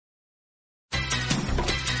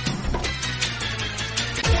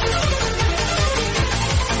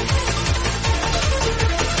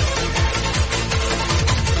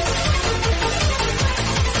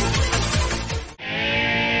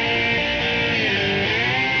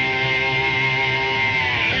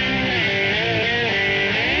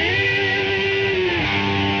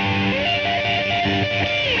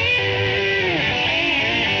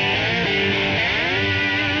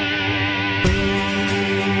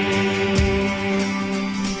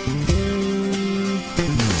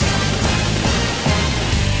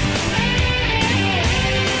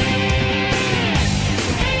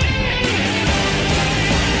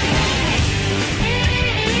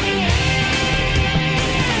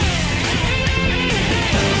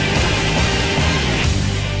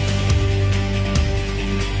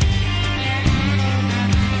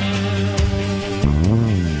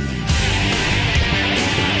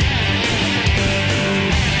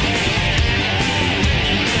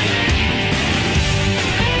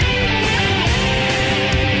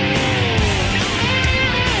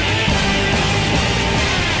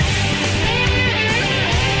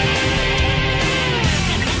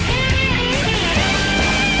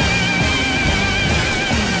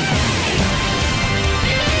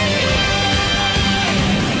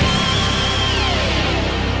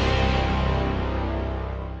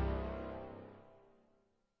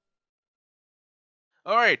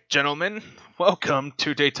Alright, gentlemen, welcome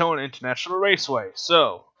to Daytona International Raceway.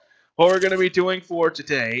 So, what we're going to be doing for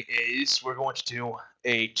today is we're going to do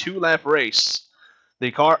a 2-lap race. The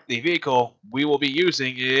vehicle we will be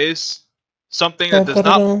using is something that does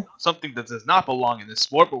not belong in this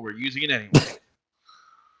sport, but we're using it anyway.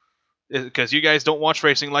 Because you guys don't watch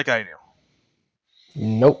racing like I do.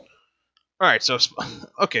 Nope. Alright, so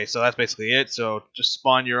okay, so that's basically it. So just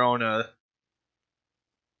spawn your own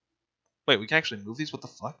Wait, we can actually move these? What the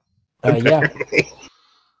fuck? Yeah.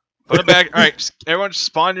 Put them back. Alright, everyone just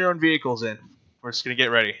spawn your own vehicles in. We're just gonna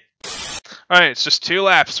get ready. Alright, it's just 2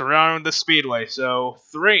 laps around the speedway. So,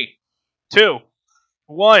 3, 2,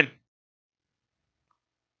 1.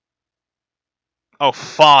 Oh,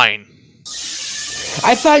 fine.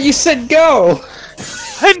 I thought you said go!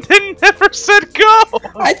 I never said go!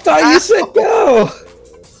 I thought you said go!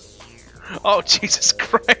 Oh, Jesus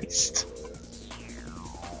Christ.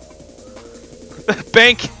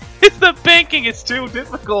 The banking is too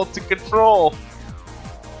difficult to control.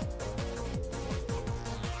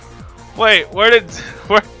 Wait, where did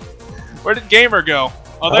Gamer go?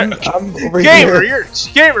 Oh, there. I'm over Gamer, here.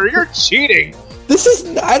 you're cheating. This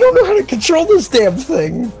is. I don't know how to control this damn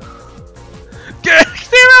thing.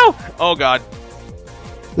 Zero! Oh god.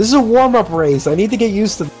 This is a warm-up race. I need to get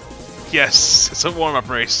used to. Yes, it's a warm-up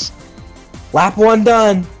race. Lap 1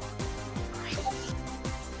 done.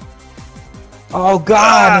 Oh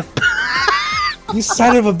god! You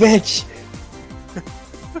son of a bitch!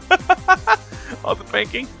 Oh, the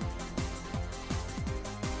banking.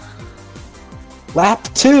 Lap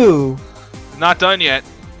 2. Not done yet.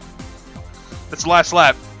 It's the last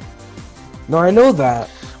lap. No, I know that.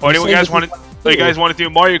 Oh, do you guys want to do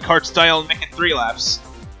Mario Kart style and make it 3 laps?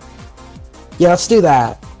 Yeah, let's do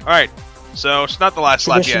that. All right. So it's not the last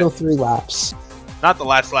lap yet. Traditional 3 laps. Not the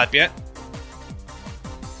last lap yet.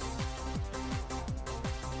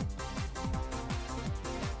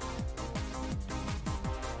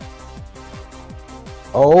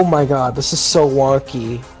 Oh my god, this is so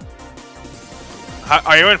wonky.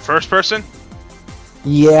 Are you in first person?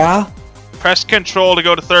 Yeah? Press control to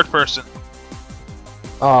go to third person.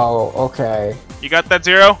 Oh, okay. You got that,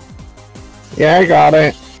 Zero? Yeah, I got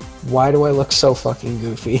it. Why do I look so fucking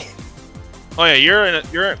goofy? Oh yeah,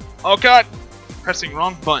 you're oh god! Pressing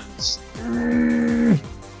wrong buttons.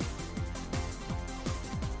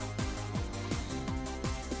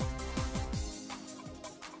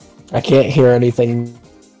 I can't hear anything.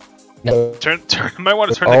 No. You might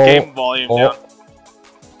want to turn the game volume down.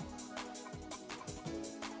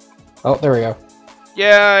 Oh, there we go.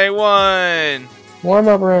 Yeah, I won! Warm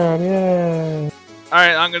up round, yay!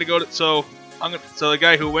 Alright, I'm gonna go to so the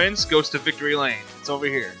guy who wins goes to Victory Lane. It's over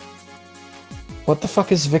here. What the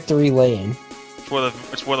fuck is Victory Lane? It's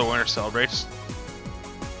where the winner celebrates.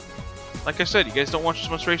 Like I said, you guys don't watch as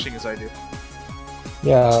much racing as I do.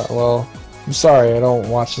 Yeah, well, I'm sorry, I don't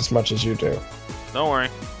watch as much as you do. Don't worry.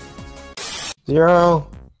 Zero.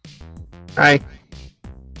 Hi.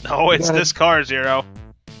 No, it's this car, Zero.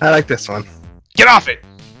 I like this one. Get off it!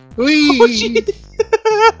 Whee!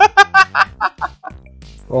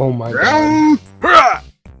 Oh my god.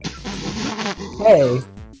 Hey.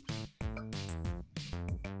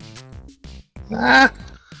 Ah!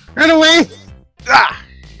 Run away! Ah!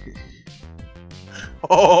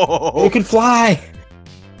 Oh! You can fly!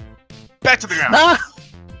 Back to the ground! Ah!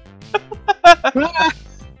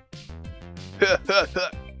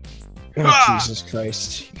 Oh, Jesus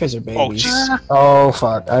Christ. You guys are babies. Oh, oh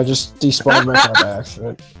fuck. I just despawned my car by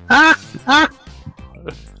accident.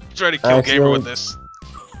 Try to kill Gamer with this.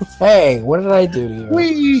 Hey, what did I do to you?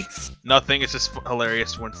 Whee! Nothing, it's just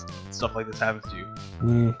hilarious when stuff like this happens to you.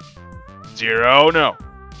 Mm. Zero, no.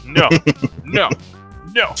 No. No.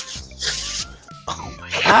 No. Oh my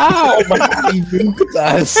god. Ow! My god, he nuked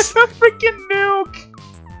us! Freaking nuke!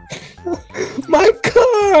 My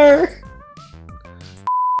car!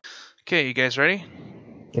 Okay, you guys ready?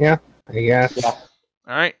 Yeah, I guess. Yeah.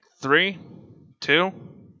 Alright, 3, 2,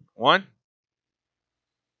 1.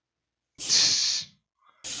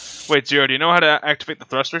 Wait, Zero, do you know how to activate the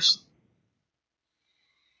thrusters?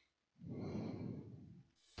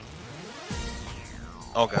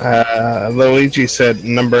 Oh god. Luigi said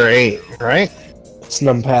number 8, right? It's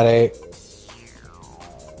numpad 8.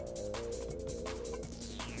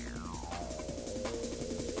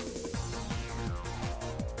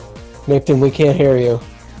 Nathan, we can't hear you.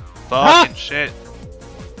 Fucking shit.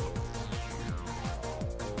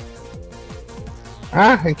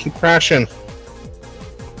 Ah, I keep crashing.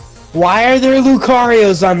 Why are there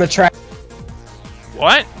Lucarios on the track?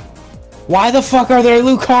 What? Why the fuck are there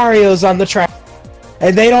Lucarios on the track?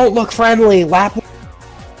 And they don't look friendly. Lap.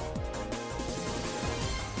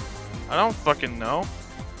 I don't fucking know.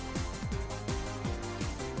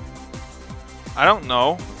 I don't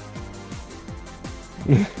know.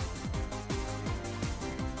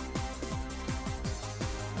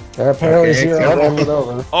 Apparently Okay, Zero come on. rolled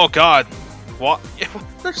over. Oh god. What?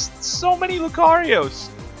 There's so many Lucarios.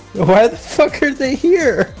 Why the fuck are they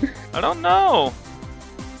here? I don't know.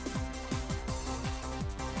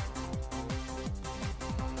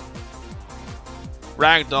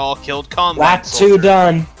 Ragdoll killed combat. Lap 2 soldier.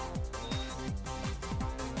 done.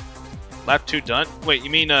 Lap 2 done? Wait, you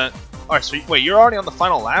mean, alright, so wait, you're already on the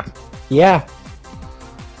final lap? Yeah.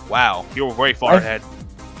 Wow, you were way far I- ahead.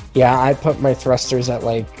 Yeah, I put my thrusters at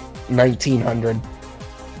like 1900.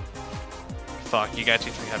 Fuck, you gotta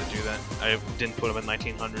teach me how to do that. I didn't put them at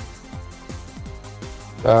 1900.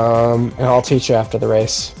 And I'll teach you after the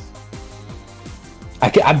race.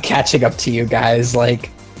 I'm catching up to you guys, like...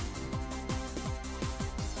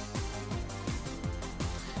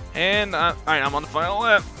 And, alright, I'm on the final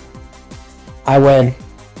lap. I win.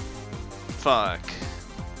 Fuck.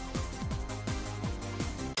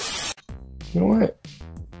 You know what?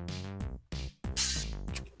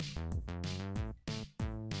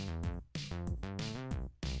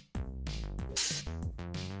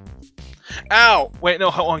 Ow! Wait, no,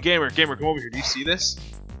 hold on, Gamer. Gamer, come over here. Do you see this?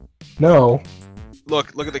 No. Look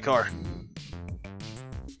at the car.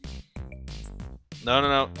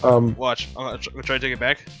 No. Watch. I'm gonna try to take it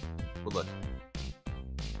back. But look.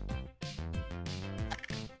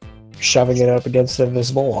 Shoving it up against an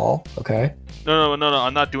invisible wall. Okay. No,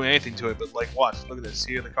 I'm not doing anything to it, but like, watch. Look at this.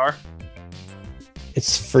 See the car?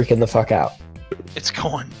 It's freaking the fuck out. It's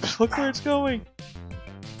going. Look where it's going.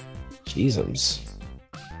 Jesus.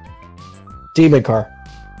 Demon car.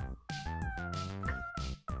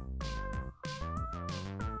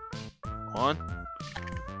 On.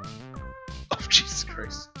 Oh, Jesus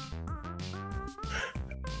Christ.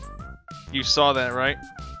 You saw that, right?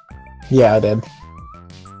 Yeah, I did.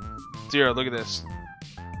 Zero, look at this.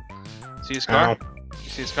 See his car? Ow. You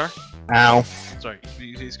see his car? Ow. Sorry,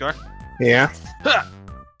 you see his car? Yeah.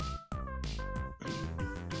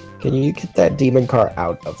 Can you get that demon car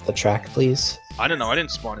out of the track, please? I don't know, I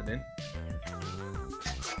didn't spawn it in.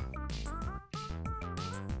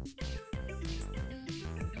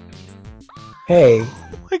 Hey,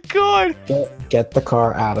 Oh my god! get the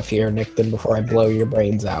car out of here, Nickton, before I blow your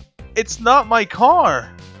brains out. It's not my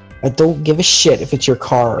car! I don't give a shit if it's your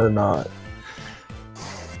car or not.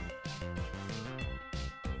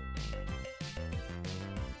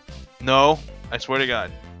 No, I swear to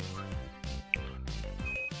God.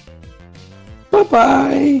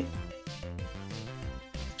 Bye-bye!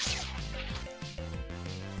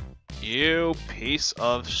 You piece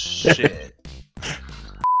of shit.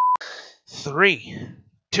 3,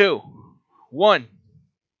 2, 1,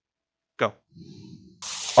 go.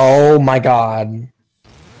 Oh my god.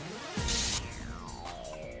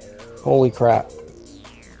 Holy crap.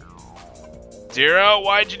 Zero,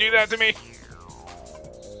 why'd you do that to me?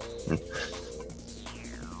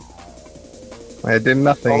 I did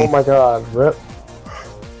nothing. Oh my god, rip.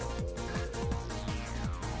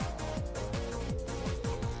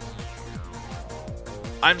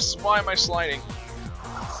 Why am I sliding?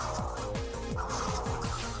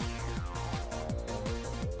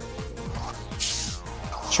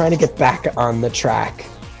 Trying to get back on the track.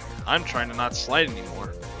 I'm trying to not slide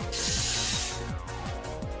anymore.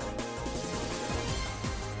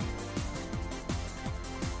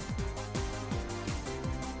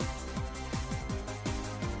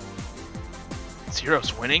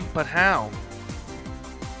 Zero's winning, but how?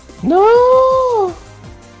 No!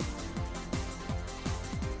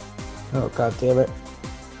 Oh god damn it.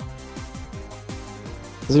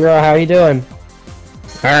 Zero, how you doing?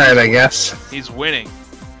 Alright, I guess. He's winning.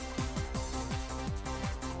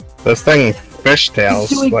 This thing He's fishtails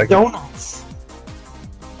doing like donuts.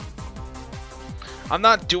 I'm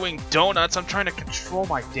not doing donuts, I'm trying to control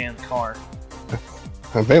my damn car.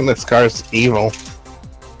 I think this car's evil.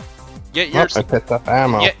 Yet Oh, you're I picked up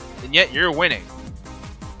ammo. yet you're winning.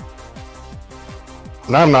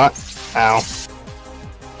 No, I'm not. Ow.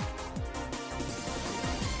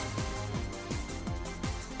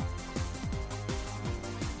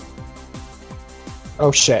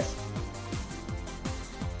 Oh shit.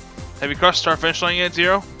 Have you crossed star finish line yet,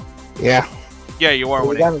 Zero? Yeah. Yeah, you are You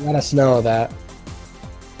winning. gotta let us know that.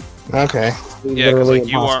 Okay. It's Yeah, because literally like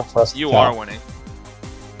you impossible for us to tell. are winning.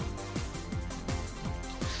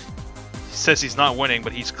 He says he's not winning,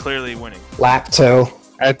 but he's clearly winning. Lap 2.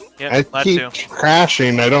 I Yep, lap keep 2.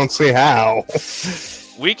 crashing. I don't see how.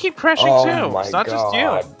 We keep crashing Oh too. my It's not God. just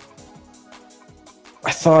you.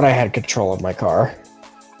 I thought I had control of my car.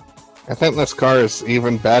 I think this car is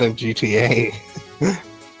even bad in GTA.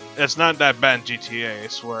 It's not that bad in GTA, I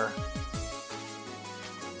swear.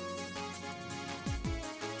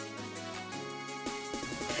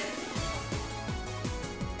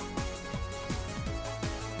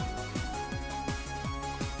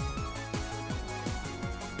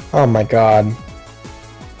 Oh my god.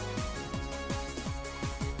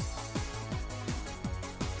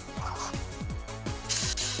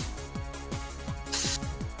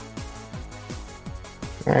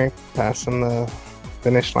 Alright, passing the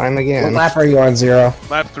finish line What again. lap are you on, Zero?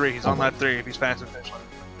 Lap 3, he's on lap 3 if he's passing the finish line.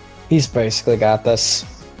 He's basically got this.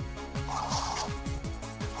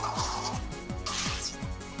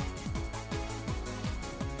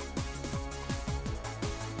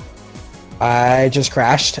 I just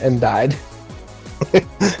crashed and died. I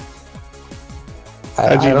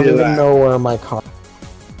How'd you don't do even that? know where my car.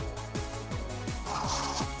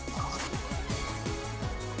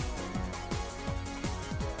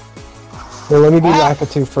 Here, let me do lap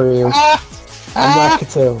 2 for you. I'm lap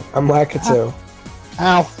 2. I'm lap 2.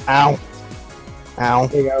 Ow, ow, ow.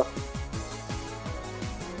 There you go.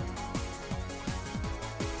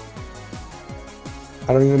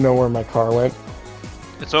 I don't even know where my car went.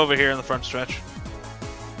 It's over here in the front stretch.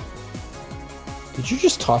 Did you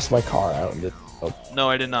just toss my car out? And No,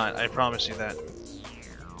 I did not. I promise you that.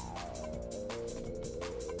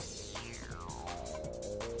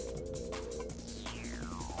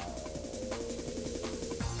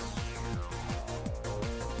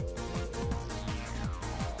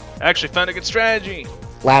 Actually, found a good strategy.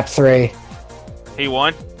 Lap 3. He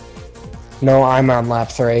won? No, I'm on lap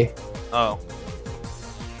 3. Oh.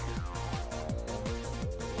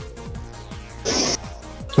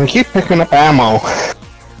 We keep picking up ammo.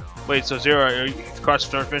 Wait, so Zero, are you across the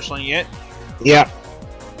start finish line yet? Yeah.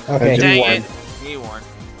 Okay, Dang he Dang won. it! He won.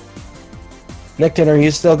 Nickton, are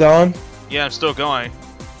you still going? Yeah, I'm still going.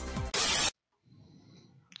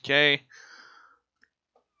 Okay.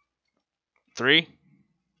 3,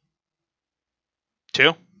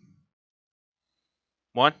 2,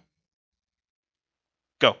 1,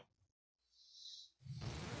 go.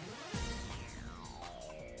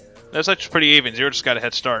 That's actually pretty even. Zero just got a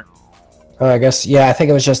head start. Oh, I guess, yeah, I think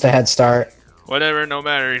it was just a head start. Whatever, no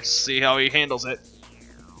matter. See how he handles it.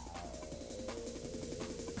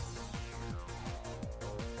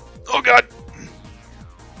 Oh god!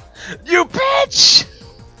 You bitch!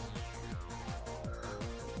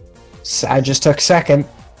 I just took second.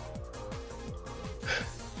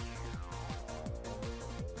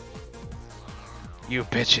 You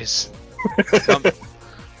bitches.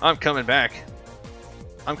 I'm coming back.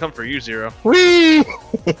 I'm coming for you, Zero. Whee!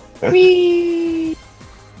 Whee!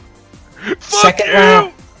 Fuck Second you!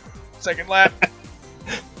 lap. Second lap.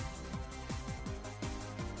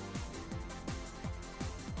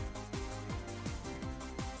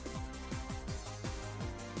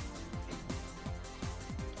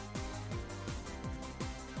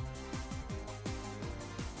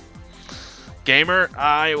 Gamer,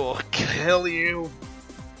 I will kill you.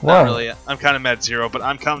 Not What? really. I'm kind of mad at Zero, but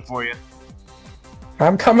I'm coming for you.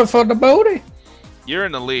 I'm coming for the booty. You're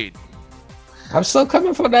in the lead. I'm still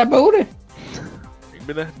coming for that booty. Give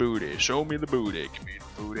me that booty. Show me the booty. Give me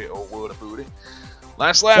the booty. Oh, what a booty.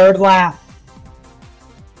 Last lap. Third lap.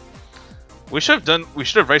 We should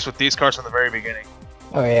have raced with these cars from the very beginning.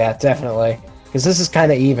 Oh yeah, definitely. Because this is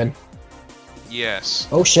kind of even. Yes.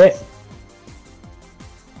 Oh shit.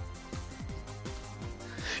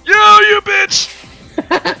 Yo, you bitch!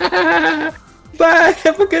 Bye.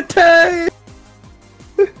 Have a good time.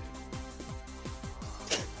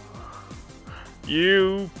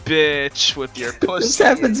 You bitch with your This pussy.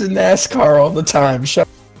 happens in NASCAR all the time. Shut.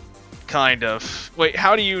 Kind of. Wait,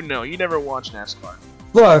 how do you know? You never watch NASCAR.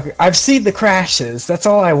 Look, I've seen the crashes. That's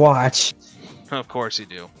all I watch. Of course you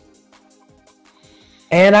do.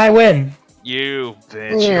 And I win. You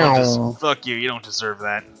bitch. You don't Meow. fuck you. You don't deserve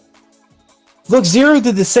that. Look, Zero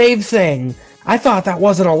did the same thing. I thought that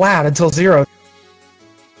wasn't allowed until Zero.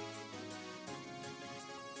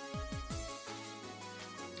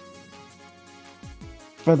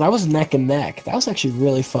 But that was neck and neck. That was actually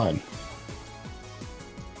really fun.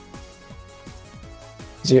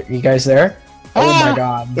 You guys there? Oh my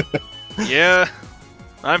god. Yeah,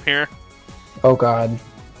 I'm here. Oh god.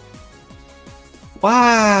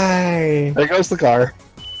 Why? There goes the car.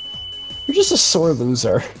 You're just a sore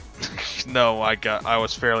loser. No, I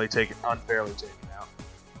was unfairly taken out.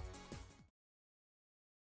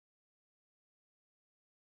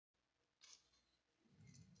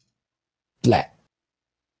 Blah.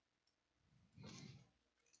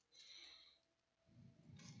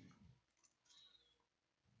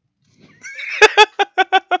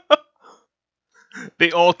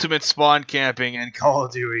 The ultimate spawn camping in Call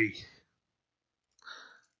of Duty.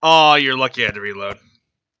 Oh, you're lucky I had to reload.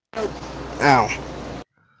 Ow.